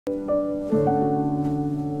地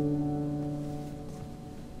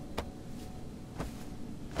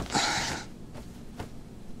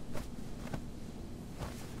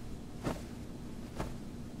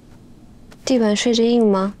板睡着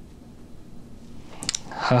硬吗？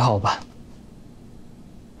还好吧。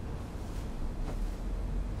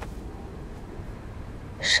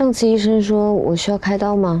上次医生说我需要开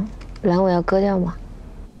刀吗？阑尾要割掉吗？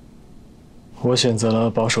我选择了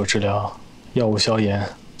保守治疗，药物消炎，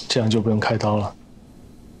这样就不用开刀了。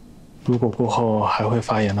如果过后还会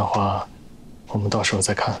发炎的话，我们到时候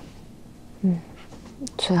再看。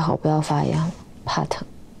最好不要发炎了，怕疼。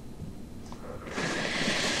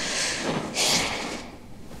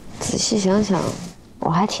仔细想想，我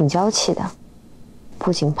还挺娇气的，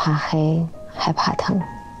不仅怕黑，还怕疼。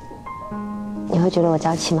你会觉得我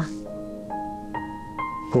娇气吗？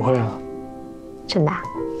不会啊。真的啊？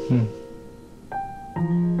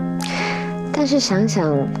但是想想，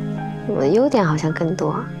我的优点好像更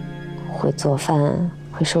多，会做饭，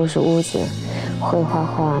会收拾屋子，会画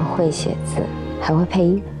画，会写字，还会配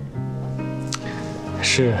音。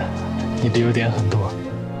是，你的优点很多。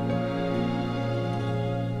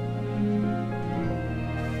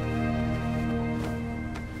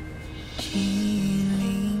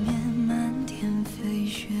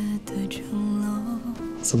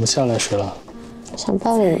怎么下来睡了？想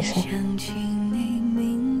抱着你睡。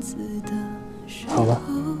好吧。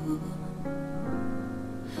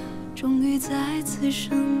终于再次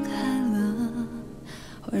盛开了，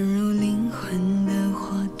宛如灵魂的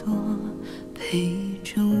花朵，陪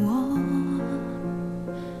着我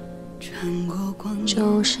穿过光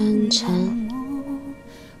周深沉，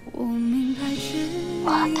我明白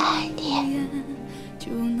我爱你。就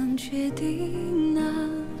能确定那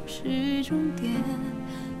是终点。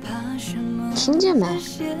听见没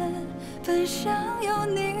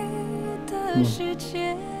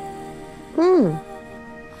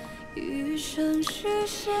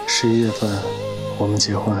？11月份我们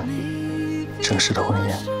结婚，正式的婚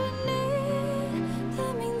宴。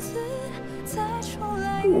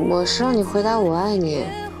我是让你回答我爱你，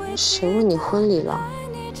谁问你婚礼了？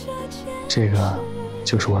这个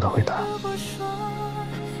就是我的回答。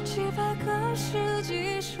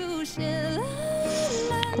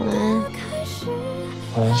晚安。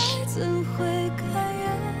晚安。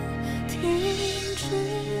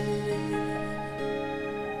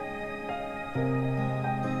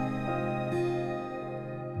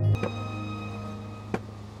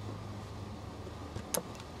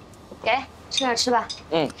给，吃点吃吧。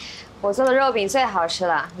我做的肉饼最好吃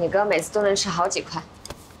了，你哥每次都能吃好几块。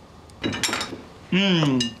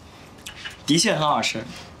的确很好吃。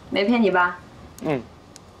没骗你吧？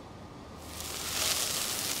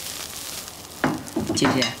姐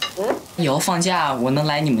姐，以后放假我能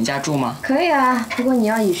来你们家住吗？可以啊，不过你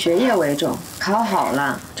要以学业为重，考好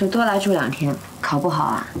了就多来住2天，考不好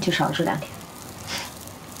啊就少住2天。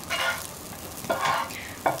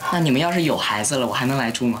那你们要是有孩子了，我还能来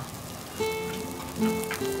住吗？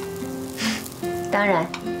当然。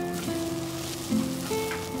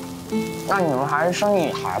那你们还是生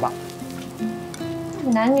女孩吧。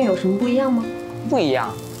男女有什么不一样吗？不一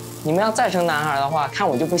样，你们要再生男孩的话，看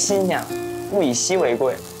我就不新鲜了。物以稀为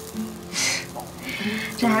贵。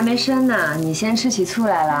这还没生呢，你先吃起醋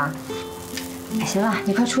来了。哎，行了，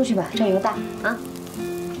你快出去吧，这油大啊。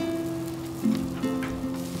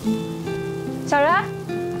小人，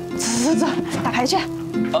走，打牌去。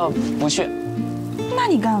不去。那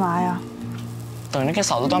你干嘛呀？等着给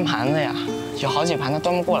嫂子端盘子呀，有好几盘她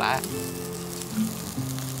端不过来。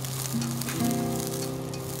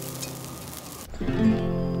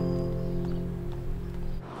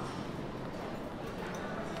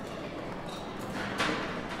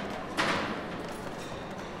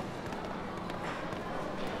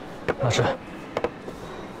老师，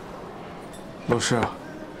老师，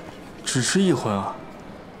只是1荤啊？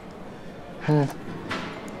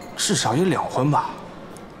至少也2荤吧？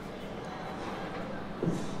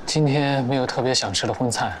今天没有特别想吃的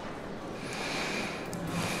荤菜。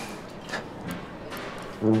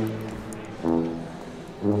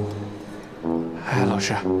哎，老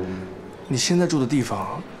师，你现在住的地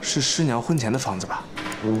方是师娘婚前的房子吧？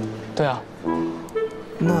对啊。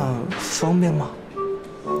那方便吗？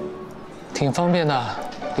挺方便的，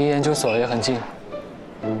离研究所也很近。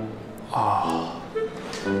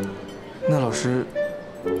那老师，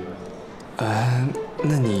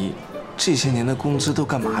那你这些年的工资都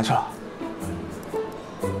干嘛去了？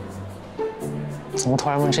怎么突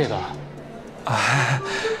然问这个？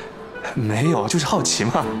没有，就是好奇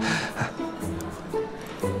嘛。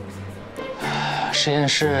实验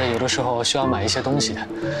室有的时候需要买一些东西，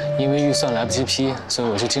因为预算来不及批，所以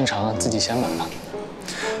我就经常自己先买了。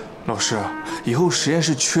老师，以后实验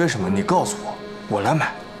室缺什么，你告诉我，我来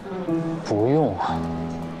买。不用啊。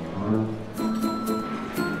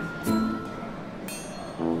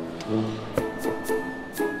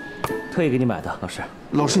特意给你买的，老师。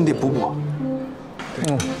老师，你得补补。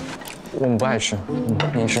我们不爱吃，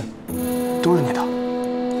您吃。都是你的。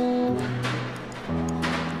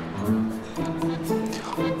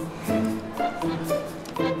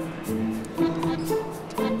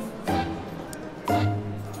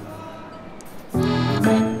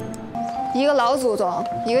一个老祖宗，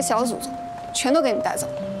一个小祖宗，全都给你带走，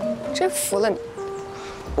真服了你。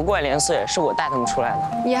不怪连岁，是我带他们出来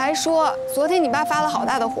的。你还说昨天你爸发了好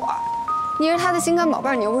大的火，你是他的心肝宝贝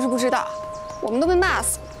儿，你又不是不知道，我们都被骂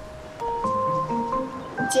死了。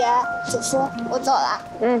姐，祖父，我走了。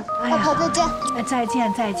外婆再见。再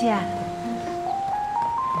见再见。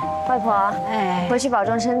外婆，哎，回去保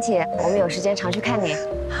重身体，我们有时间常去看你。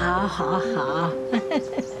好，好，好。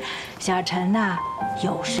小陈呐，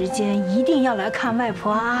有时间一定要来看外婆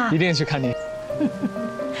啊！一定去看你。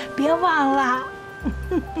别忘了。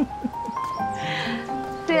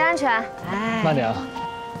注意安全。哎，慢点啊。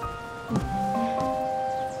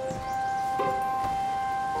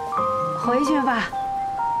回去吧，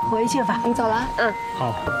回去吧。你走了？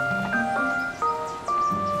好。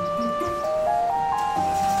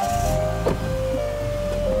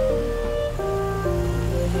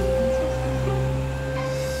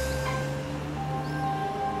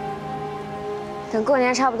等过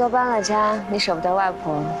年差不多搬了家，你舍不得外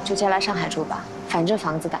婆，就接来上海住吧，反正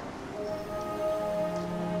房子大。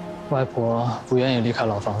外婆不愿意离开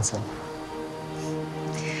老房子。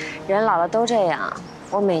人老了都这样，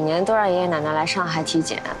我每年都让爷爷奶奶来上海体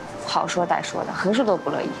检，好说歹说的，横竖都不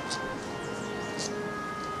乐意。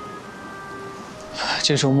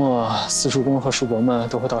这周末四叔公和叔伯们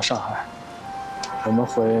都会到上海，我们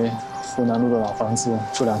回湖南路的老房子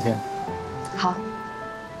住2天。好。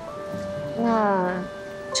那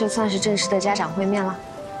这算是正式的家长会面了。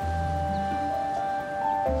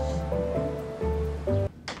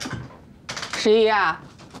十一啊，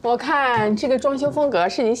我看这个装修风格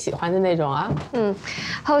是你喜欢的那种啊。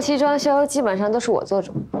后期装修基本上都是我做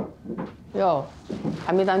主。哟，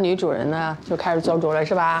还没当女主人呢，就开始做主了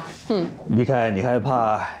是吧？你看你还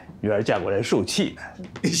怕女儿嫁过来受气呢？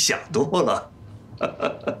你想多了。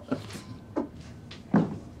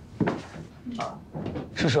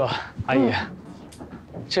叔叔，阿姨，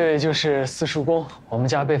这位就是四叔公，我们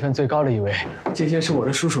家辈分最高的一位。这些是我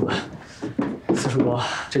的叔叔们。四叔公，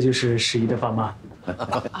这就是十一的爸妈。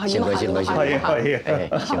幸会幸会幸会，欢迎哎，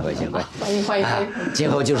幸会幸会，欢迎欢迎欢迎。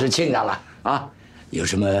今后就是亲家了啊！有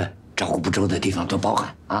什么照顾不周的地方多包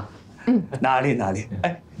涵啊。哪里哪里，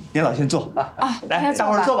哎，您老先坐啊，来，大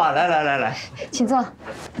伙儿坐吧，来，请坐。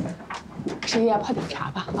十一啊，泡点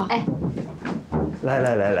茶吧啊。哎，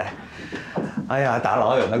来。哎呀，大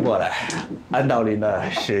老远的过来，按道理呢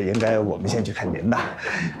是应该我们先去看您的，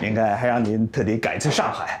应该还让您特地赶一次上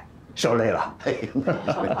海，受累了。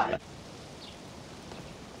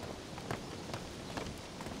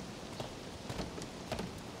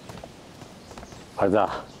儿子，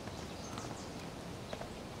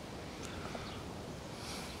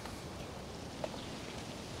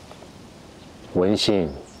文信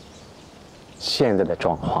现在的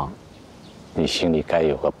状况，你心里该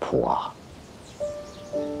有个谱啊。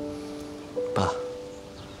爸，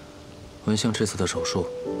文兴这次的手术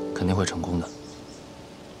肯定会成功的。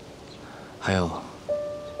还有，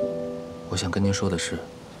我想跟您说的是，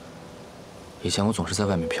以前我总是在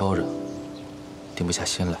外面飘着，定不下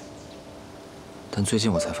心来。但最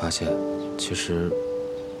近我才发现，其实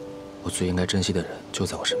我最应该珍惜的人就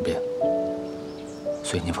在我身边。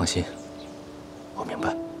所以您放心，我明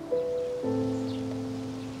白。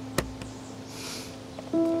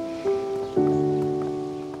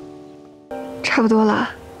差不多了，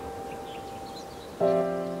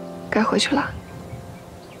该回去了。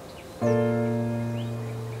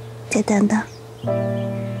再等等，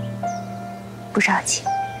不着急。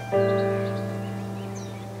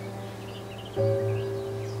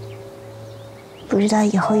不知道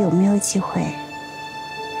以后有没有机会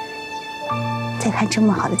再看这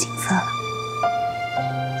么好的景色了。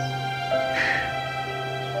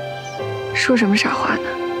说什么傻话呢？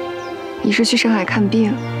你是去上海看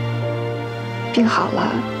病，病好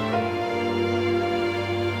了，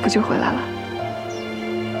不就回来了？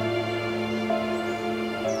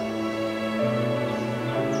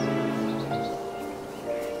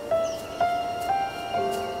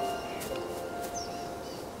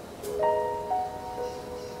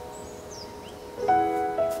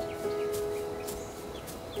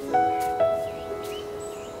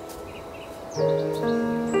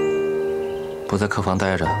不在客房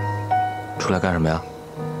待着，出来干什么呀？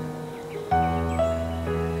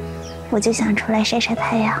我就想出来晒晒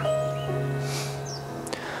太阳。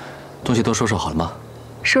东西都收拾好了吗？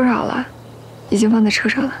收拾好了，已经放在车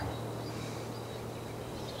上了。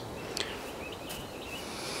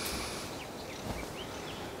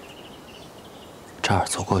这儿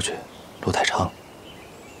走过去，路太长，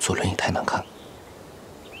坐轮椅太难看，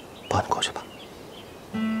抱你过去吧。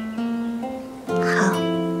好。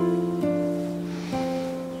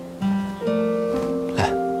来。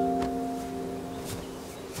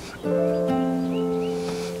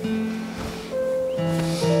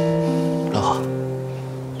搂好。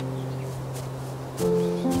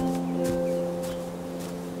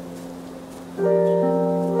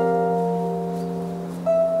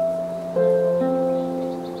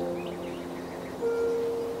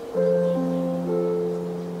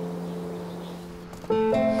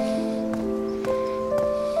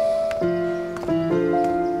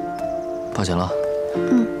抱紧了。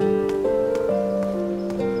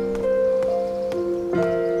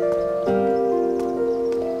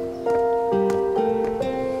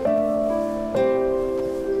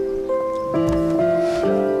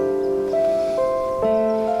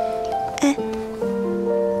哎，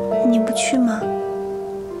你不去吗？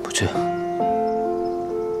不去。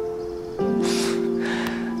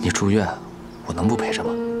你住院，我能不陪着吗？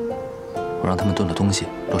我让他们炖了东西，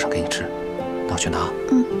路上给你吃。那我去拿。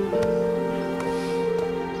嗯。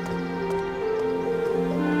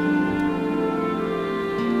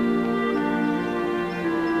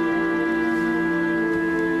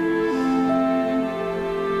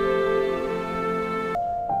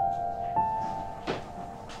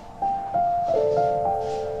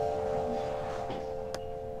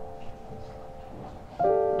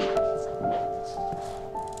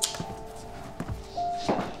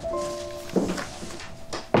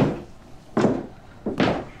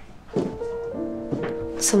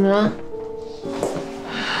怎么了？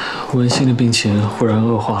文心的病情忽然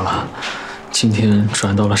恶化了，今天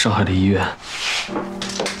转到了上海的医院。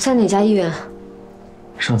在哪家医院？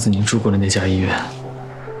上次您住过的那家医院。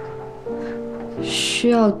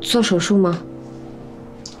需要做手术吗？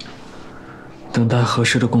等待合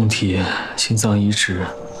适的供体，心脏移植，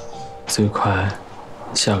最快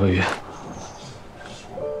下个月。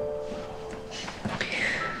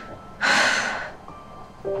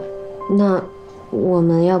那我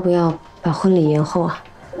们要不要把婚礼延后啊？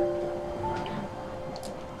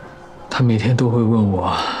他每天都会问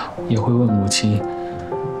我，也会问母亲，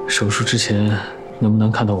手术之前能不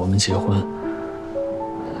能看到我们结婚。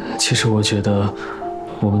其实我觉得，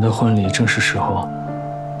我们的婚礼正是时候，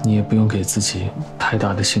你也不用给自己太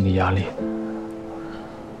大的心理压力。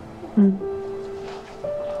嗯，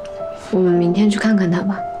我们明天去看看他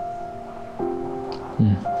吧。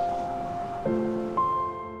嗯。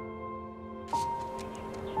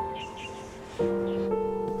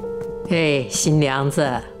哎，新娘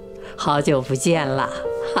子，好久不见了！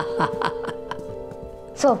哈哈哈。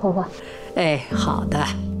坐，婆婆。哎，好的。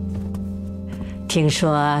听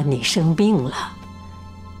说你生病了，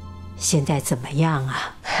现在怎么样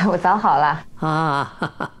啊？我早好了。啊，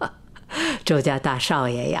哈哈，周家大少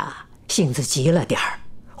爷呀，性子急了点儿，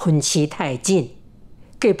婚期太近，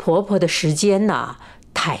给婆婆的时间呐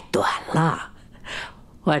太短了。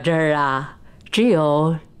我这儿啊，只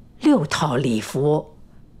有6套礼服。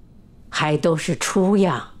还都是出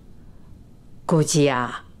样，估计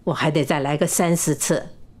啊，我还得再来个3、4次，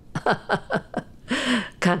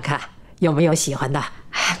看看有没有喜欢的。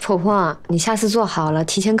哎，婆婆，你下次做好了，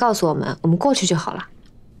提前告诉我们，我们过去就好了。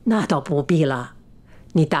那倒不必了，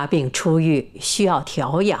你大病初愈，需要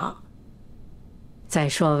调养。再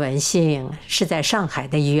说文信是在上海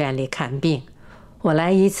的医院里看病，我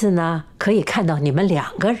来一次呢，可以看到你们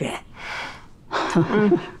2个人。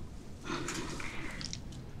嗯。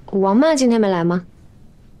王妈今天没来吗？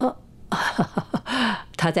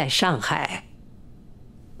她在上海，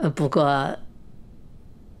不过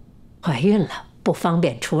怀孕了，不方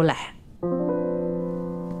便出来。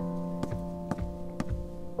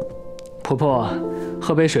婆婆，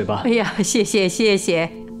喝杯水吧。哎呀，谢谢谢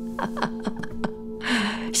谢。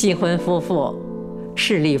新婚夫妇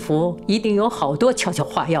试礼服一定有好多悄悄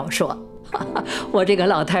话要说，我这个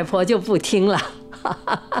老太婆就不听了。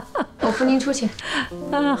我扶您出去。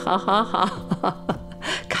啊，好，好，好，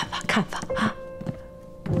看吧，看吧啊！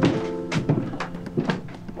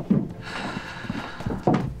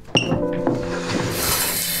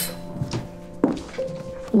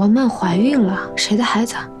王曼怀孕了，谁的孩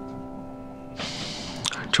子？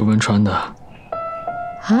周文川的。啊？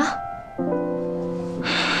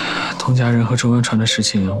童家人和周文川的事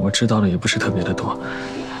情，我知道的也不是特别的多。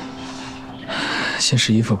先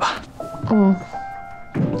试衣服吧。嗯。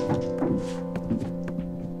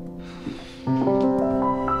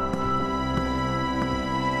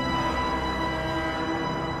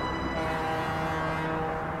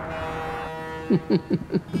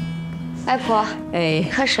外婆，哎，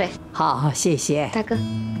喝水。好，谢谢大哥，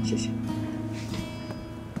谢谢。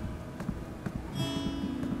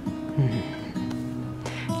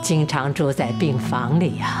经常住在病房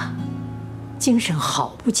里呀，精神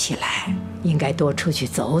好不起来，应该多出去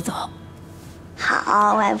走走。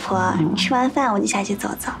好，外婆，吃完饭我就下去走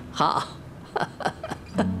走。好。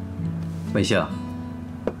文星，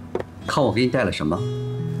看我给你带了什么？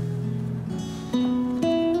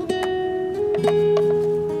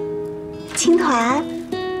青团，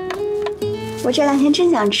我这2天真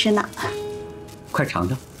想吃呢。快尝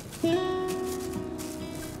尝。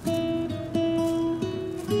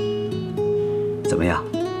怎么样？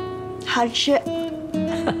好吃。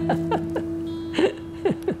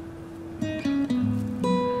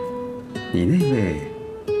你那位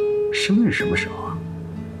生日什么时候啊？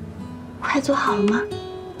快做好了吗？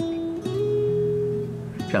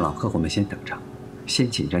让老客户们先等着，先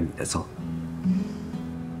紧着你的做。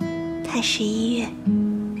他11月，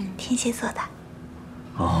天蝎座的。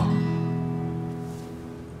哦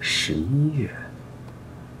，11月。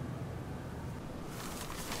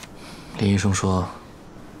林医生说，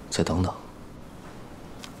再等等。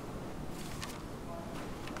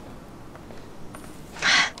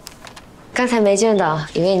刚才没见到，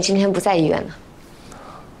以为你今天不在医院呢。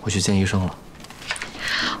我去见医生了。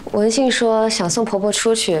文信说想送婆婆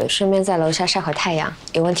出去，顺便在楼下晒会太阳，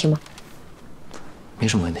有问题吗？没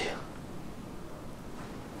什么问题。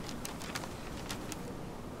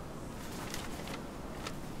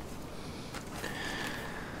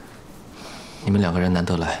你们2个人难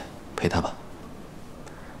得来，陪她吧。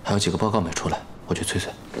还有几个报告没出来，我去催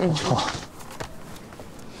催。嗯，好。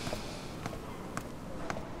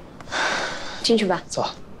进去吧。走。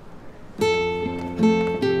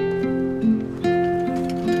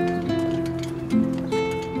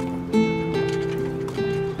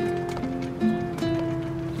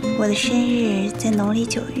我的生日在农历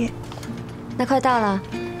9月，那快到了。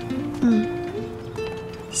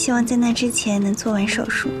希望在那之前能做完手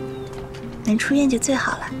术，能出院就最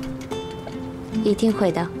好了。一定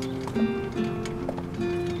会的。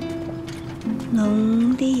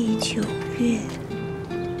农历9月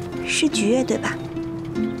是菊月对吧？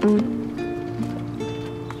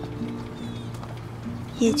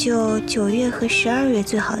也就9月和12月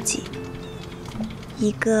最好记。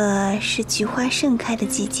一个是菊花盛开的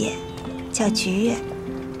季节，叫菊月；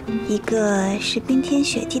一个是冰天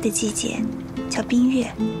雪地的季节，叫冰月。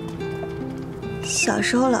小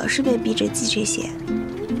时候老是被逼着记这些，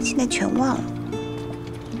现在全忘了。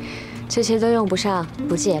这些都用不上，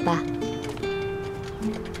不记也罢。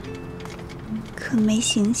可梅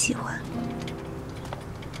行喜欢。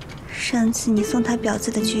上次你送他婊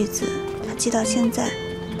子的句子，他记到现在。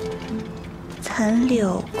残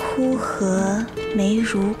柳枯荷梅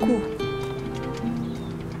如故。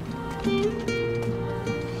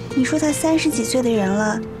你说他30几岁的人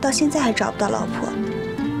了，到现在还找不到老婆，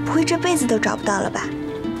不会这辈子都找不到了吧？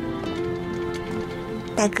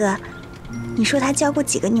大哥，你说他交过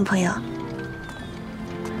几个女朋友？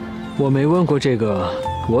我没问过这个，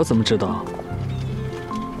我怎么知道？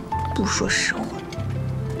不说实话。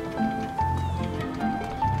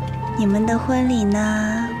你们的婚礼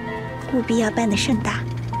呢？务必要办得盛大，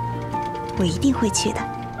我一定会去的，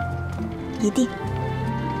一定。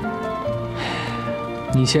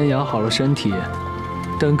你先养好了身体，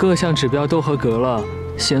等各项指标都合格了，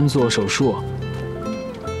先做手术。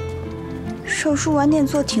手术晚点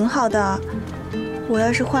做挺好的，我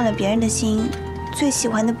要是换了别人的心，最喜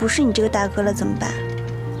欢的不是你这个大哥了，怎么办？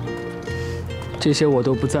这些我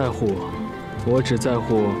都不在乎，我只在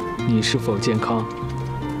乎你是否健康。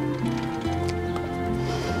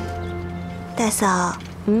大嫂，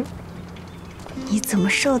你怎么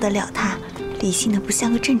受得了他？理性的不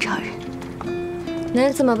像个正常人。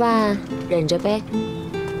能怎么办？忍着呗。